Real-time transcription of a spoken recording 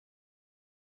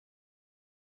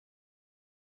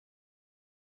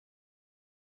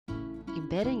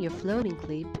Embedding your floating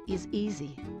clip is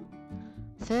easy.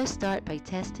 First, start by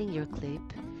testing your clip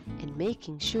and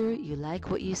making sure you like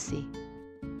what you see.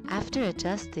 After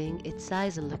adjusting its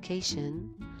size and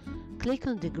location, click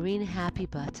on the green Happy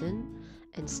button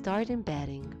and start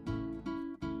embedding.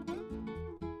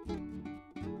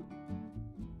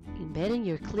 Embedding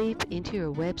your clip into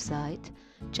your website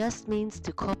just means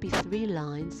to copy 3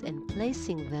 lines and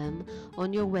placing them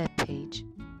on your web page.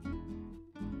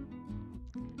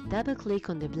 Double-click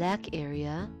on the black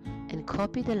area and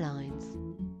copy the lines.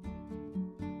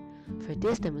 For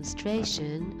this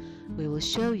demonstration, we will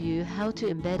show you how to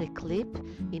embed a clip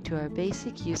into our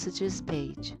basic usages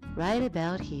page, right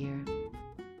about here.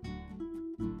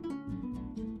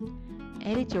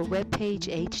 Edit your web page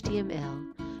HTML.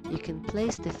 You can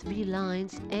place the 3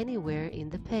 lines anywhere in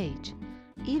the page,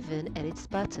 even at its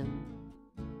bottom.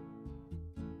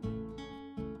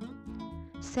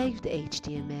 Save the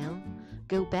HTML,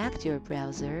 go back to your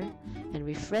browser, and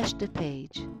refresh the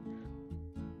page.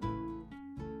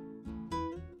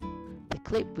 The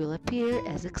clip will appear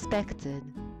as expected.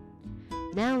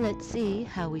 Now let's see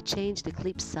how we change the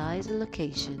clip size and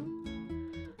location.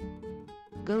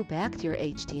 Go back to your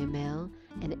HTML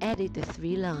and edit the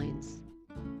 3 lines.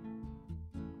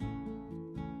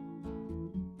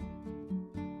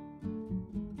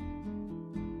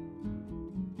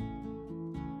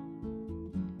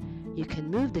 You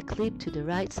can move the clip to the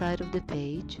right side of the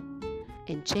page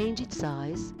and change its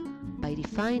size by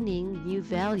defining new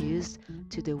values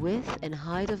to the width and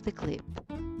height of the clip.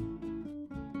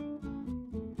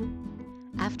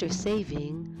 After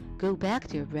saving, go back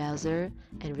to your browser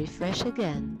and refresh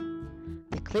again.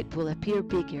 The clip will appear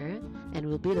bigger and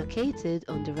will be located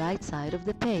on the right side of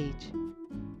the page.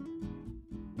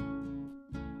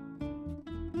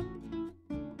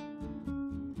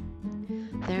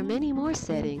 There are many more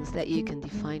settings that you can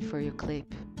define for your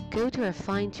clip. Go to our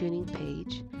fine-tuning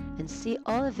page and see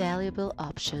all available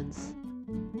options.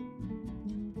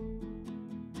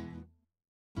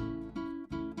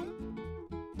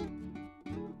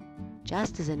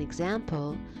 Just as an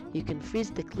example, you can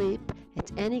freeze the clip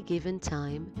at any given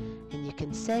time, and you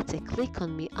can set a Click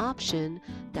on Me option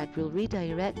that will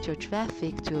redirect your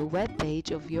traffic to a web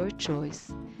page of your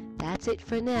choice. That's it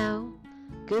for now.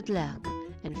 Good luck,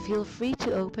 and feel free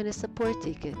to open a support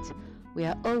ticket. We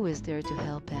are always there to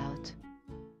help out.